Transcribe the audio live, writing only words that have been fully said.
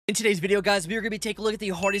In today's video, guys, we are going to be taking a look at the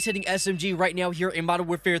hardest hitting SMG right now here in Modern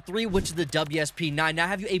Warfare 3, which is the WSP9. Now, I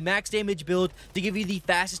have you a max damage build to give you the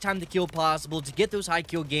fastest time to kill possible, to get those high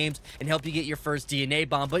kill games, and help you get your first DNA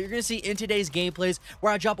bomb. But you're going to see in today's gameplays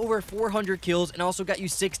where I drop over 400 kills and also got you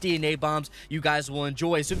 6 DNA bombs you guys will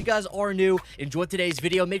enjoy. So if you guys are new, enjoy today's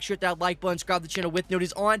video. Make sure to hit that like button, subscribe to the channel with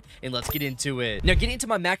notice on, and let's get into it. Now, getting into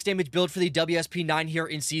my max damage build for the WSP9 here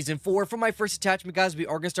in Season 4. For my first attachment, guys, we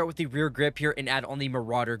are going to start with the rear grip here and add on the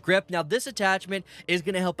Marauder grip. Now, this attachment is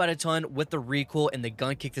going to help out a ton with the recoil and the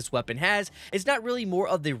gun kick this weapon has. It's not really more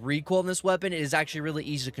of the recoil on this weapon. It is actually really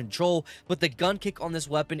easy to control, but the gun kick on this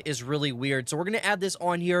weapon is really weird. So we're going to add this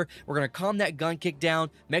on here. We're going to calm that gun kick down,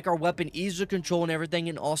 make our weapon easier to control and everything,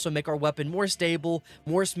 and also make our weapon more stable,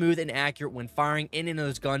 more smooth and accurate when firing in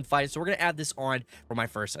those gunfights. So we're going to add this on for my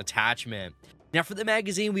first attachment. Now, for the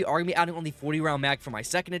magazine, we are going to be adding on the 40-round mag for my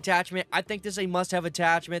second attachment. I think this is a must-have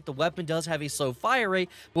attachment. The weapon does have a slow fire rate,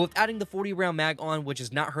 but with adding the 40-round mag on, which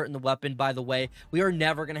is not hurting the weapon, by the way, we are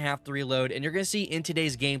never going to have to reload. And you're going to see in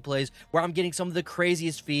today's gameplays where I'm getting some of the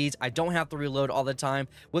craziest feeds. I don't have to reload all the time.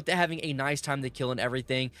 With it having a nice time to kill and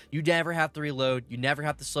everything, you never have to reload. You never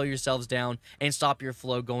have to slow yourselves down and stop your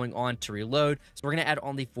flow going on to reload. So we're going to add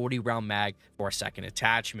on the 40-round mag for our second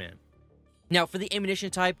attachment. Now, for the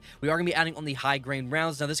ammunition type, we are going to be adding on the high grain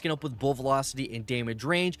rounds. Now, this can help with bullet velocity and damage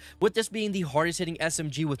range. With this being the hardest hitting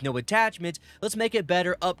SMG with no attachments, let's make it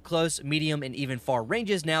better up close, medium, and even far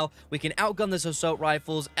ranges. Now, we can outgun this assault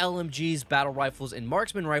rifles, LMGs, battle rifles, and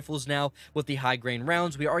marksman rifles now with the high grain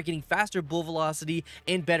rounds. We are getting faster bullet velocity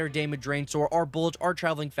and better damage range, so our bullets are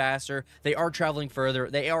traveling faster, they are traveling further,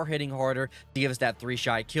 they are hitting harder to give us that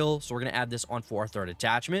 3-shot kill. So we're going to add this on for our third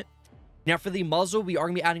attachment. Now, for the muzzle, we are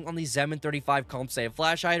going to be adding on the Zeman 35 compensated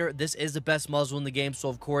flash hider. This is the best muzzle in the game, so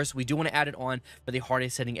of course, we do want to add it on for the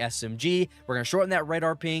hardest hitting SMG. We're going to shorten that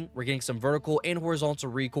radar ping. We're getting some vertical and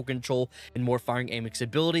horizontal recoil control and more firing aim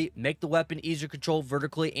stability. Make the weapon easier to control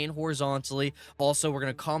vertically and horizontally. Also, we're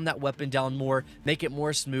going to calm that weapon down more, make it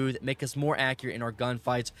more smooth, make us more accurate in our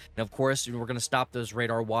gunfights. And of course, we're going to stop those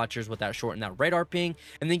radar watchers with that shorten that radar ping.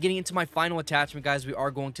 And then getting into my final attachment, guys, we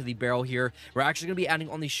are going to the barrel here. We're actually going to be adding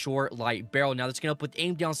on the short light barrel. Now, that's going to help with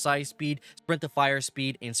aim down sight speed, sprint to fire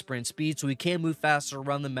speed, and sprint speed, so we can move faster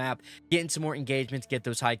around the map, get into more engagements, get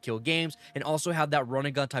those high kill games, and also have that run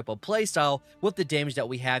and gun type of play style with the damage that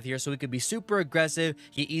we have here, so we could be super aggressive,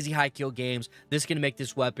 get easy high kill games. This is going to make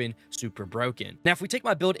this weapon super broken. Now, if we take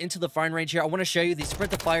my build into the firing range here, I want to show you the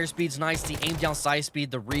sprint to fire speed's nice, the aim down sight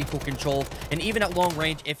speed, the recoil control, and even at long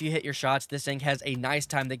range, if you hit your shots, this thing has a nice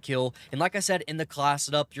time to kill. And like I said, in the class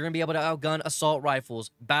setup, you're going to be able to outgun assault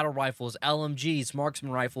rifles, battle rifles, LMGs,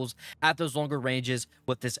 marksman rifles at those longer ranges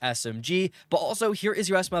with this SMG. But also, here is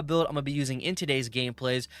your rest of my build I'm going to be using in today's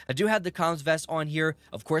gameplays. I do have the comms vest on here.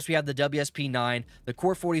 Of course, we have the WSP9, the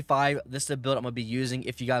Core 45. This is the build I'm going to be using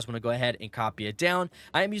if you guys want to go ahead and copy it down.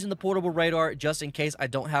 I am using the portable radar just in case I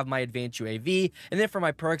don't have my advanced UAV. And then for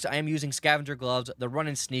my perks, I am using scavenger gloves, the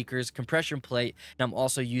running sneakers, compression plate, and I'm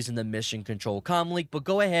also using the mission control comm link. But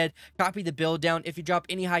go ahead, copy the build down. If you drop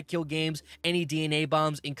any high kill games, any DNA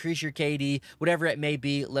bombs, increase your KD, whatever it may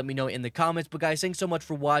be, let me know in the comments. But guys, thanks so much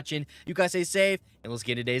for watching. You guys stay safe, and let's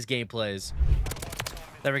get into today's gameplays.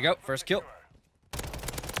 There we go. First kill.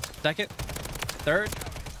 Second. Third.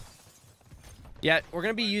 Yeah, we're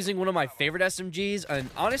going to be using one of my favorite SMGs. And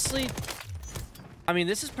honestly, I mean,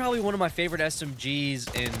 this is probably one of my favorite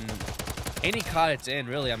SMGs in any COD it's in,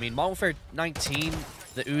 really. I mean, Modern Warfare 19,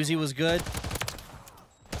 the Uzi was good.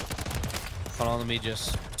 Hold on, let me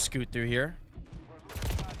just scoot through here.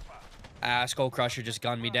 Skull Crusher just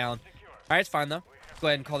gunned me down. Alright, it's fine though. Go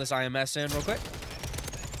ahead and call this IMS in real quick.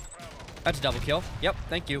 That's a double kill. Yep,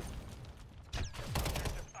 thank you.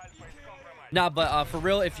 Nah, but for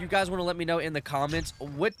real, if you guys want to let me know in the comments,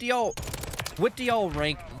 what do y'all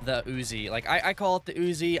rank the Uzi? Like, I call it the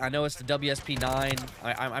Uzi. I know it's the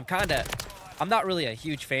WSP9. I'm not really a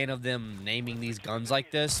huge fan of them naming these guns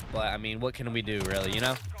like this, but I mean, what can we do, really, you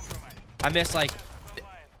know? I miss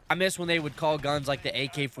when they would call guns like the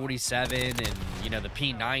AK-47 and, you know, the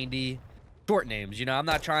P90. Short names, you know. I'm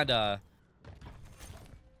not trying to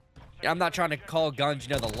call guns,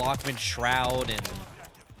 you know, the Lockman Shroud and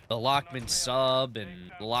the Lockman Sub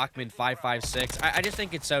and the Lockman 5.56. I just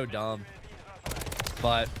think it's so dumb.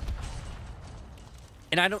 But,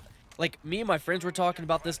 and I don't, like, me and my friends were talking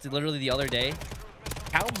about this literally the other day.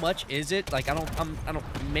 How much is it? Like, I don't,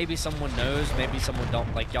 maybe someone knows, maybe someone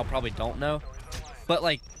don't, like, y'all probably don't know. But,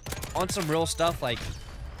 like, on some real stuff, like,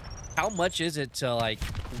 how much is it to, like,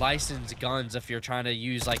 license guns if you're trying to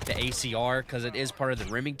use, like, the ACR, because it is part of the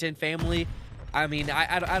Remington family? I mean,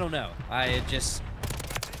 I don't know.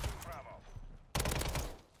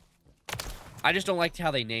 I just don't like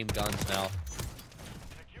how they name guns now.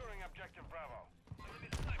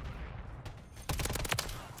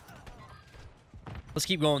 Let's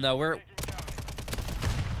keep going though.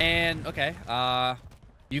 Okay.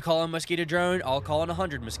 You call a mosquito drone, I'll call in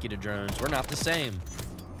 100 mosquito drones. We're not the same.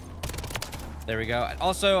 There we go.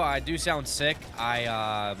 Also, I do sound sick.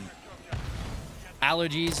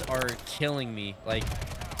 Allergies are killing me. Like,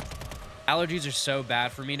 allergies are so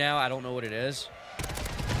bad for me now. I don't know what it is.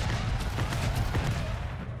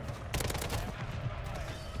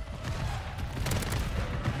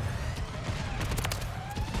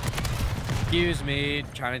 Excuse me,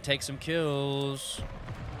 trying to take some kills.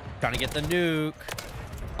 Trying to get the nuke.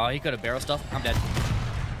 Oh, he could have barrel stuff. I'm dead.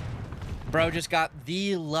 Bro just got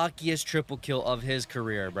the luckiest triple kill of his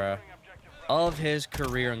career, bro. Of his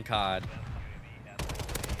career in COD.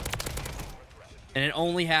 And it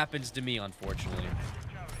only happens to me, unfortunately.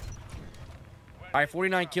 Alright,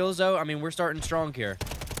 49 kills, though. I mean, we're starting strong here.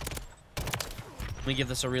 Let me give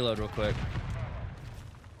this a reload real quick.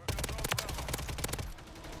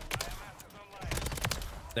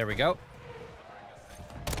 There we go.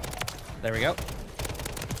 There we go.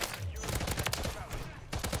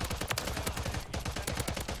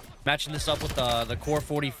 Matching this up with the Core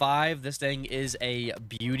 45. This thing is a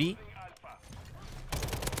beauty.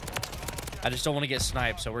 I just don't want to get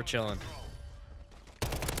sniped, so we're chilling.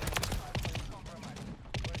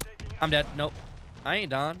 I'm dead. Nope. I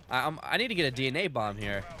ain't done. I need to get a DNA bomb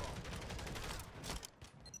here.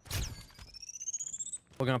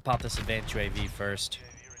 We're going to pop this advanced UAV first.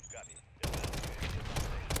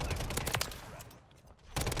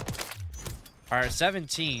 All right,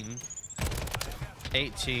 17,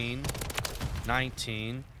 18,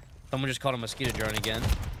 19. Someone just called a mosquito drone again.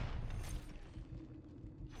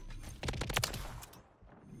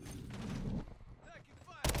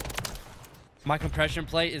 My compression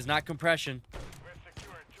plate is not compression.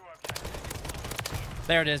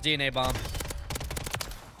 There it is, DNA bomb.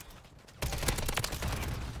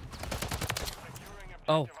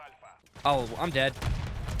 Oh. Oh, I'm dead.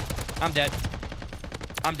 I'm dead.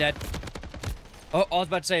 I'm dead. Oh, I was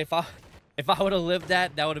about to say, if I would have lived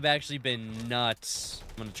that, that would have actually been nuts.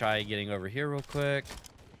 I'm gonna try getting over here real quick.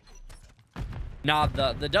 Nah,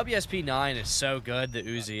 the WSP 9 is so good, the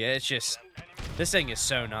Uzi. It's just, this thing is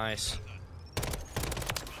so nice.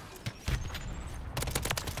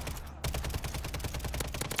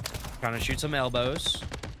 Trying to shoot some elbows.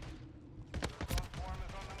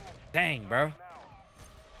 Dang, bro.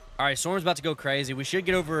 All right, Storm's about to go crazy. We should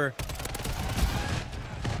get over.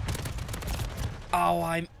 Oh,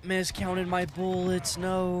 I miscounted my bullets.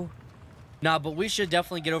 No. Nah, but we should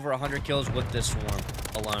definitely get over 100 kills with this Swarm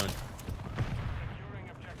alone.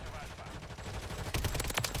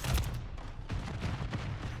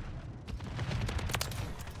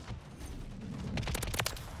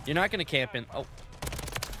 You're not going to camp in. Oh.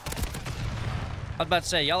 I was about to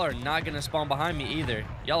say, y'all are not going to spawn behind me either.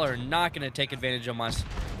 Y'all are not going to take advantage of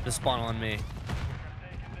the spawn on me.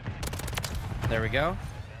 There we go.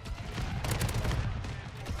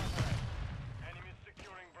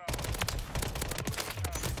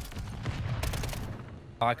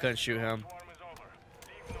 Oh, I couldn't shoot him.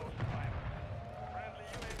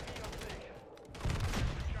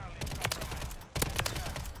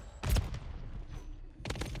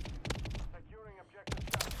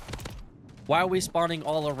 Why are we spawning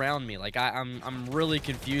all around me? Like, I'm really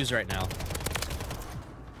confused right now.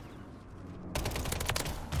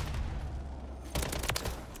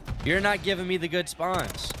 You're not giving me the good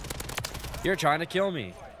spawns. You're trying to kill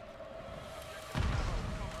me.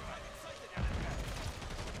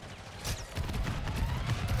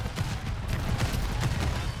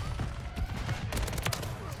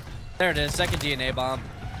 There it is, second DNA bomb.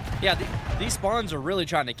 Yeah, these spawns are really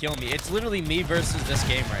trying to kill me. It's literally me versus this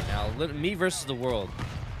game right now. Me versus the world.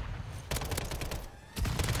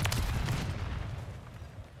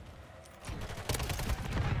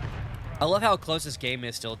 I love how close this game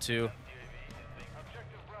is still, too.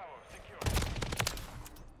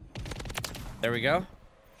 There we go.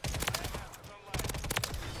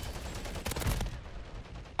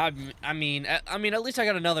 I mean, at least I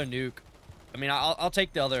got another nuke. I mean, I'll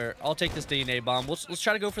take the other. I'll take this DNA bomb. Let's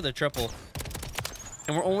try to go for the triple.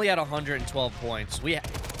 And we're only at 112 points. We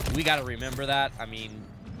got to remember that. I mean,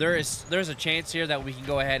 there's a chance here that we can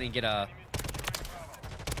go ahead and get a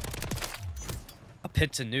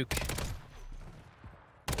pit to nuke.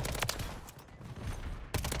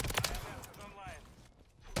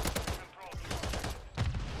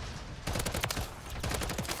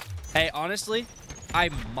 Hey, honestly, I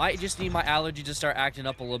might just need my allergy to start acting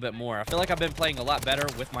up a little bit more. I feel like I've been playing a lot better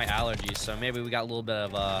with my allergies, so maybe we got a little bit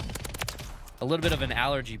of a little bit of an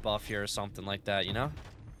allergy buff here or something like that, you know?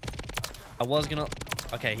 I was gonna...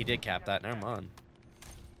 Okay, he did cap that. Never mind.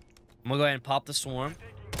 I'm gonna go ahead and pop the swarm.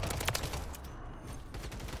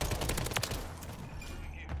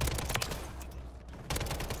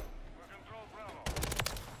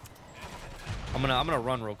 I'm gonna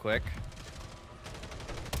run real quick.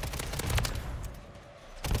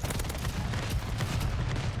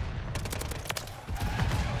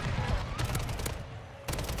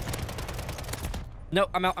 No,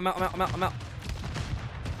 I'm out.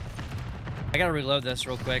 I gotta reload this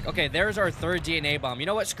real quick. Okay, there's our third DNA bomb. You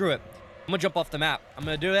know what? Screw it. I'm gonna jump off the map. I'm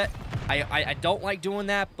gonna do it. I don't like doing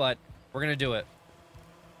that, but we're gonna do it.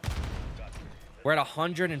 We're at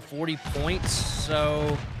 140 points,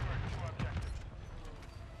 so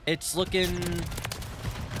it's looking...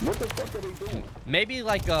 What the fuck are they doing? Maybe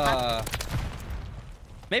like a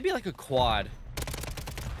quad.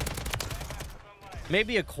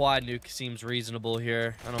 Maybe a quad nuke seems reasonable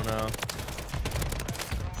here. I don't know.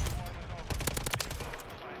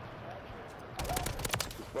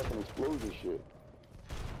 This fucking explosion shit.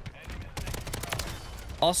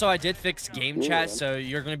 Also, I did fix game chat, so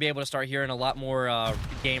you're going to be able to start hearing a lot more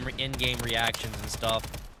in-game reactions and stuff.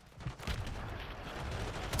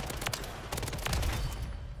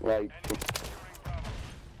 Like,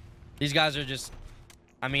 These guys are just...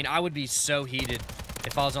 I mean, I would be so heated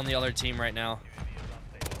if I was on the other team right now.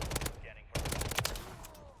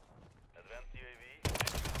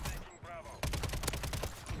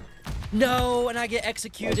 No, and I get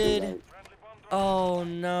executed. Oh,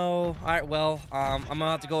 no. All right, well, I'm going to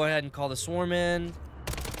have to go ahead and call the swarm in.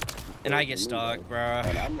 And I get stuck, bro.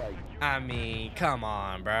 I mean, come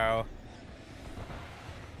on, bro.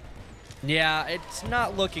 Yeah, it's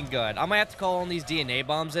not looking good. I might have to call on these DNA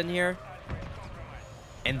bombs in here.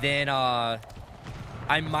 And then, I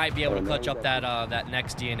might be able to clutch up that, that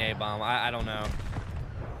next DNA bomb. I don't know.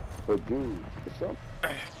 but dude, what's up?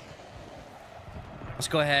 Let's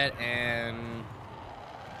go ahead and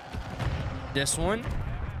this one.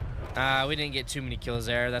 We didn't get too many kills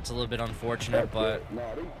there. That's a little bit unfortunate, but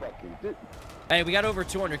Nah, they fucking did. hey, we got over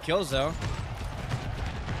 200 kills though.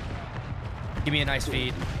 Give me a nice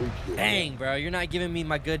feed. Dang, bro, you're not giving me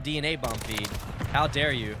my good DNA bomb feed. How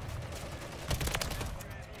dare you?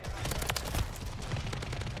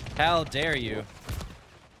 How dare you?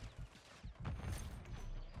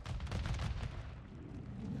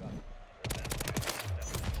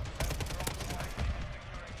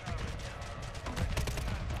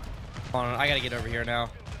 Hold on, I gotta get over here now.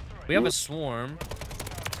 We have a swarm.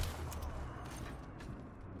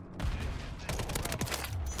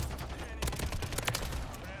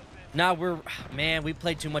 Nah, man, we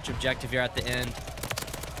played too much objective here at the end.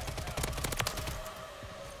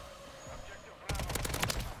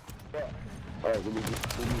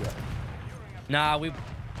 Nah,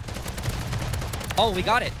 oh, we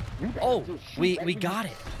got it. Oh, we got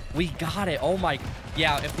it. We got it. Oh my,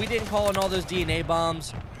 yeah, if we didn't call in all those DNA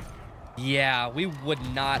bombs, yeah, we would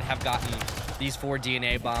not have gotten these 4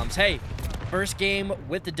 DNA bombs. Hey, first game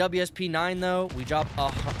with the WSP9 though, we dropped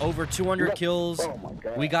over 200 kills.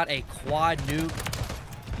 We got a quad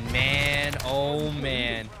nuke. Man, oh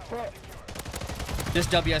man. This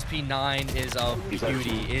WSP9 is a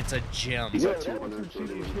beauty. It's a gem. Yo,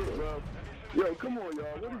 come on, y'all.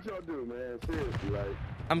 What did y'all do, man? Seriously, like.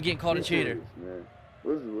 I'm getting called a cheater. Man.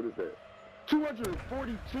 What is that?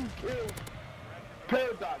 242 kills.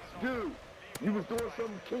 Paradoxx, dude. You was doing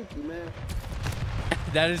something kinky, man.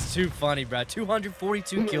 That is too funny, bro.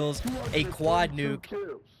 242 kills, a quad nuke.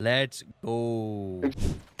 Kills. Let's go.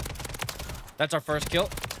 That's our first kill.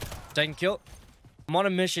 Second kill. I'm on a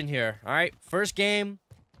mission here, all right? First game,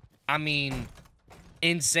 I mean,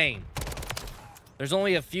 insane. There's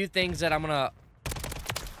only a few things that I'm gonna...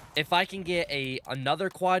 If I can get another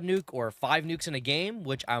quad nuke or 5 nukes in a game,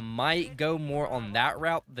 which I might go more on that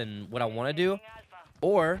route than what I want to do,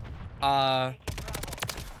 or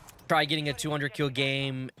try getting a 200 kill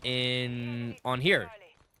game on here.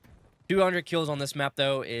 200 kills on this map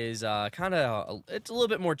though is kind of it's a little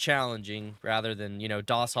bit more challenging rather than, you know,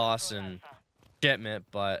 DOS Hoss and Shipment,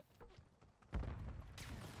 but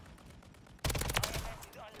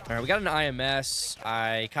all right, we got an IMS.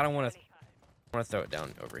 I kind of want to throw it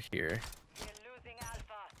down over here.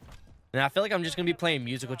 And I feel like I'm just gonna be playing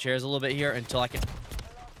musical chairs a little bit here until I can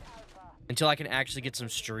actually get some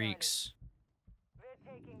streaks.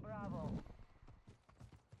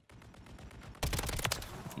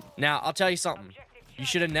 Now, I'll tell you something. You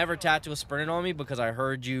should have never tattooed a sprinted on me because I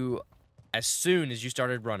heard you as soon as you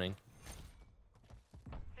started running.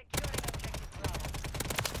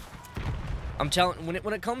 I'm telling,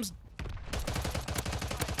 when it comes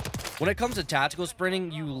When it comes to tactical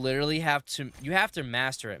sprinting, you literally have to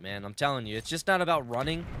master it, man. I'm telling you. It's just not about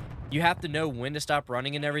running. You have to know when to stop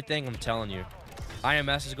running and everything. I'm telling you.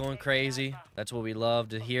 IMS is going crazy. That's what we love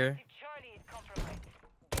to hear.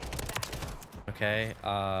 Okay,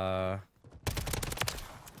 all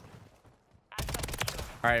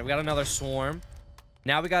right, we got another swarm.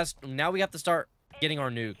 Now we have to start getting our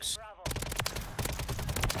nukes.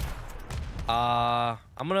 I'm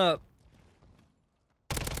gonna...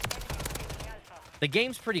 The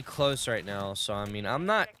game's pretty close right now, so I mean, I'm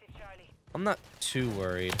not too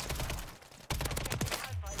worried.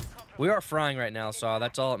 We are frying right now, so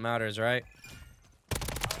that's all that matters, right?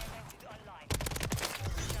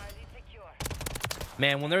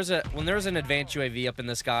 Man, when there's an advanced UAV up in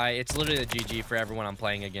the sky, it's literally a GG for everyone I'm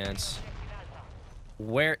playing against.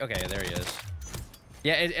 Where? Okay, there he is.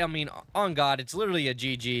 Yeah, I mean, on God, it's literally a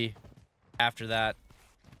GG after that.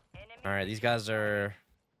 All right, these guys are...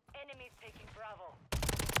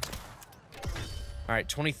 All right,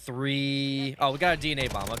 23... Oh, we got a DNA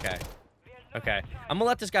bomb. Okay. Okay. I'm gonna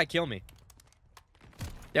let this guy kill me.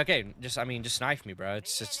 Yeah, okay. Just knife me, bro.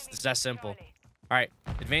 It's that simple. All right,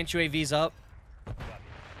 advanced UAV's up.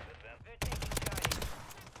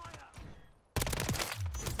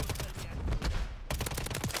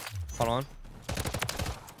 Hold on.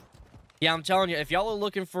 Yeah, I'm telling you, if y'all are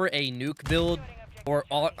looking for a nuke build, or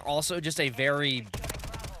also just a very...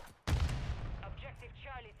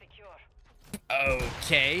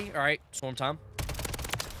 Okay, all right, swarm time.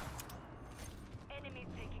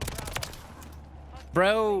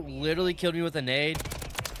 Bro literally killed me with a nade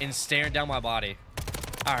and staring down my body.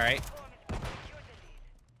 All right.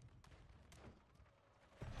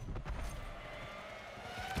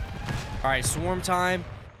 All right, swarm time.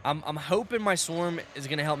 I'm hoping my swarm is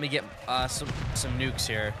gonna help me get some nukes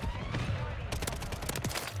here.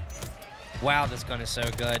 Wow, this gun is so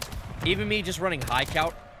good. Even me just running high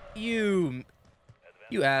count.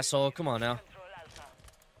 You asshole! Come on now.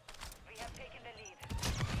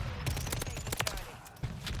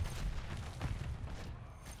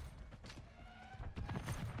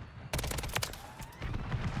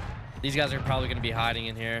 These guys are probably gonna be hiding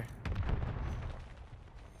in here.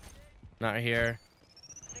 Not here.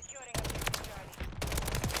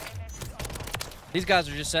 These guys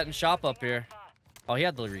are just setting shop up here. Oh, he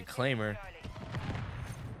had the reclaimer.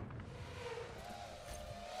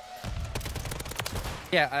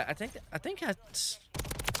 Yeah, I think that's...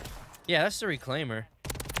 Yeah, that's the reclaimer.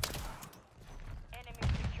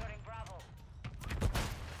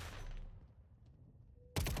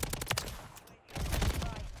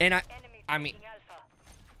 And I mean...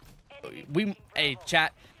 Hey,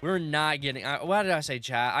 chat, we're not getting... why did I say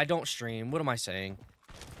chat? I don't stream. What am I saying?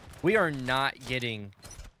 We are not getting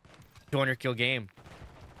 200 kill game.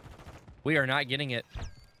 We are not getting it.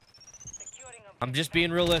 I'm just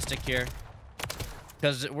being realistic here.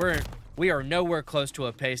 Because we are nowhere close to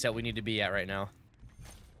a pace that we need to be at right now.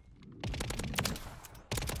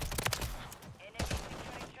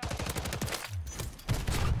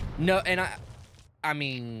 No, and I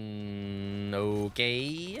mean,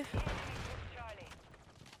 okay.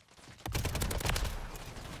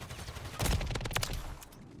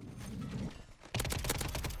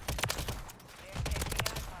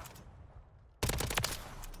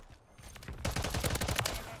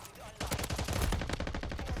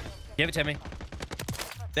 Give it to me.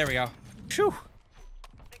 There we go. Phew.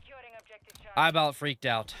 I about freaked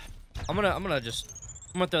out. I'm gonna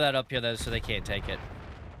throw that up here though so they can't take it.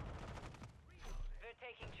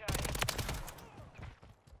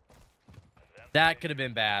 That could have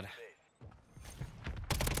been bad.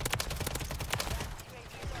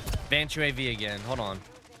 Advanced UAV again. Hold on.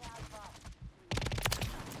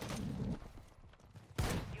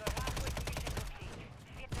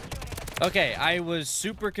 Okay, I was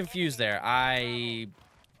super confused there. I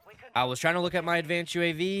was trying to look at my advanced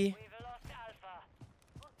UAV.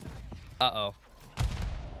 Uh-oh.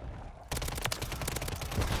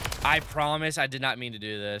 I promise I did not mean to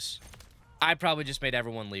do this. I probably just made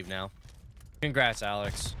everyone leave now. Congrats,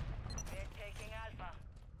 Alex.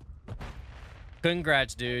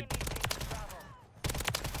 Congrats, dude.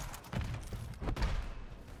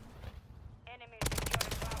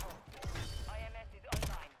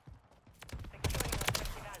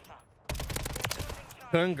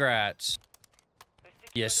 Congrats.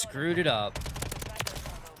 You screwed it up.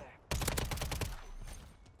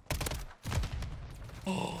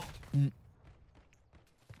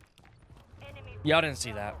 Y'all didn't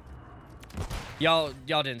see that. Y'all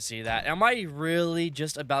didn't see that. Am I really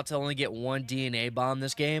just about to only get one DNA bomb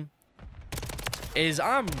this game?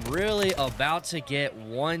 I'm really about to get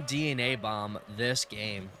one DNA bomb this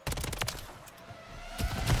game.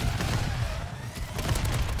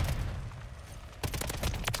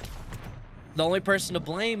 The only person to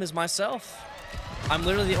blame is myself. I'm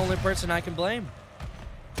literally the only person I can blame.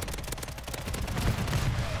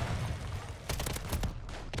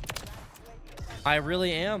 I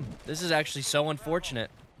really am. This is actually so unfortunate.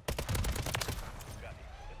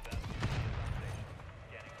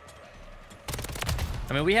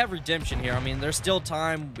 I mean, we have redemption here. I mean, there's still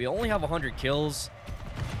time. We only have 100 kills.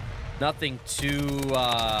 Nothing too,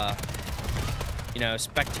 you know,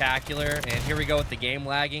 spectacular. And here we go with the game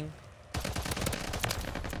lagging.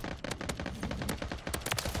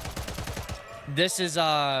 This is,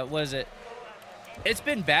 what is it? It's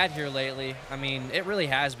been bad here lately. I mean, it really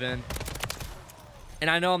has been. And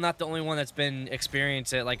I know I'm not the only one that's been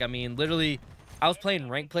experiencing it. Like, I mean, literally, I was playing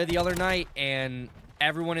rank play the other night, and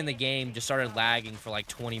everyone in the game just started lagging for like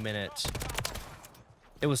 20 minutes.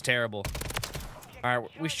 It was terrible. All right,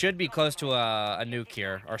 we should be close to a nuke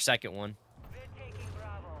here, our second one.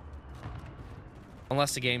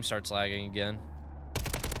 Unless the game starts lagging again.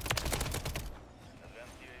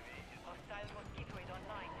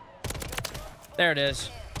 There it is.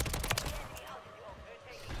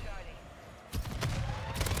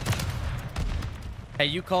 Hey,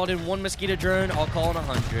 you called in 1 mosquito drone, I'll call in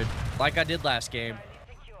 100. Like I did last game.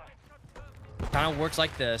 Kind of works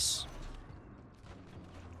like this.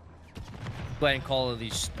 Go ahead and call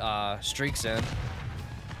these streaks in.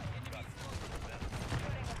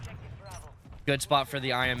 Good spot for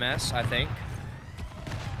the IMS, I think.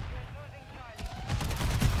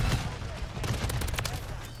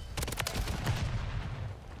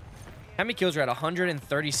 How many kills are at?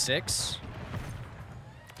 136?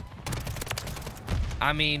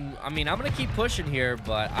 I mean, I'm gonna keep pushing here,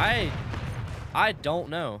 but I don't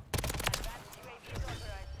know.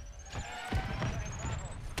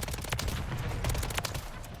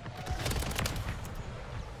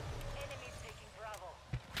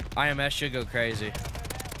 IMS should go crazy.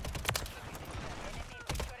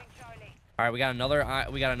 All right, we got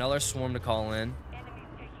another swarm to call in.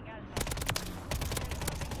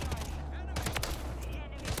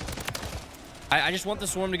 I just want the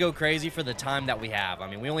swarm to go crazy for the time that we have. I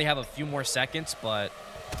mean, we only have a few more seconds, but...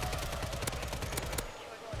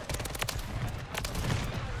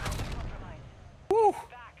 Woo!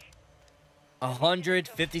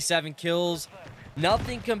 157 kills.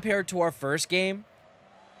 Nothing compared to our first game.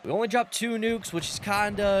 We only dropped 2 nukes, which is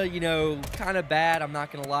kinda, you know, kinda bad, I'm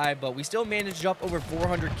not gonna lie, but we still managed to drop over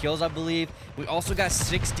 400 kills, I believe. We also got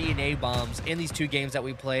 60 A-bombs in these 2 games that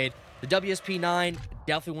we played. The WSP9,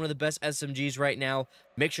 definitely one of the best SMGs right now.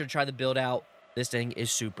 Make sure to try the build out. This thing is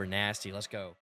super nasty. Let's go.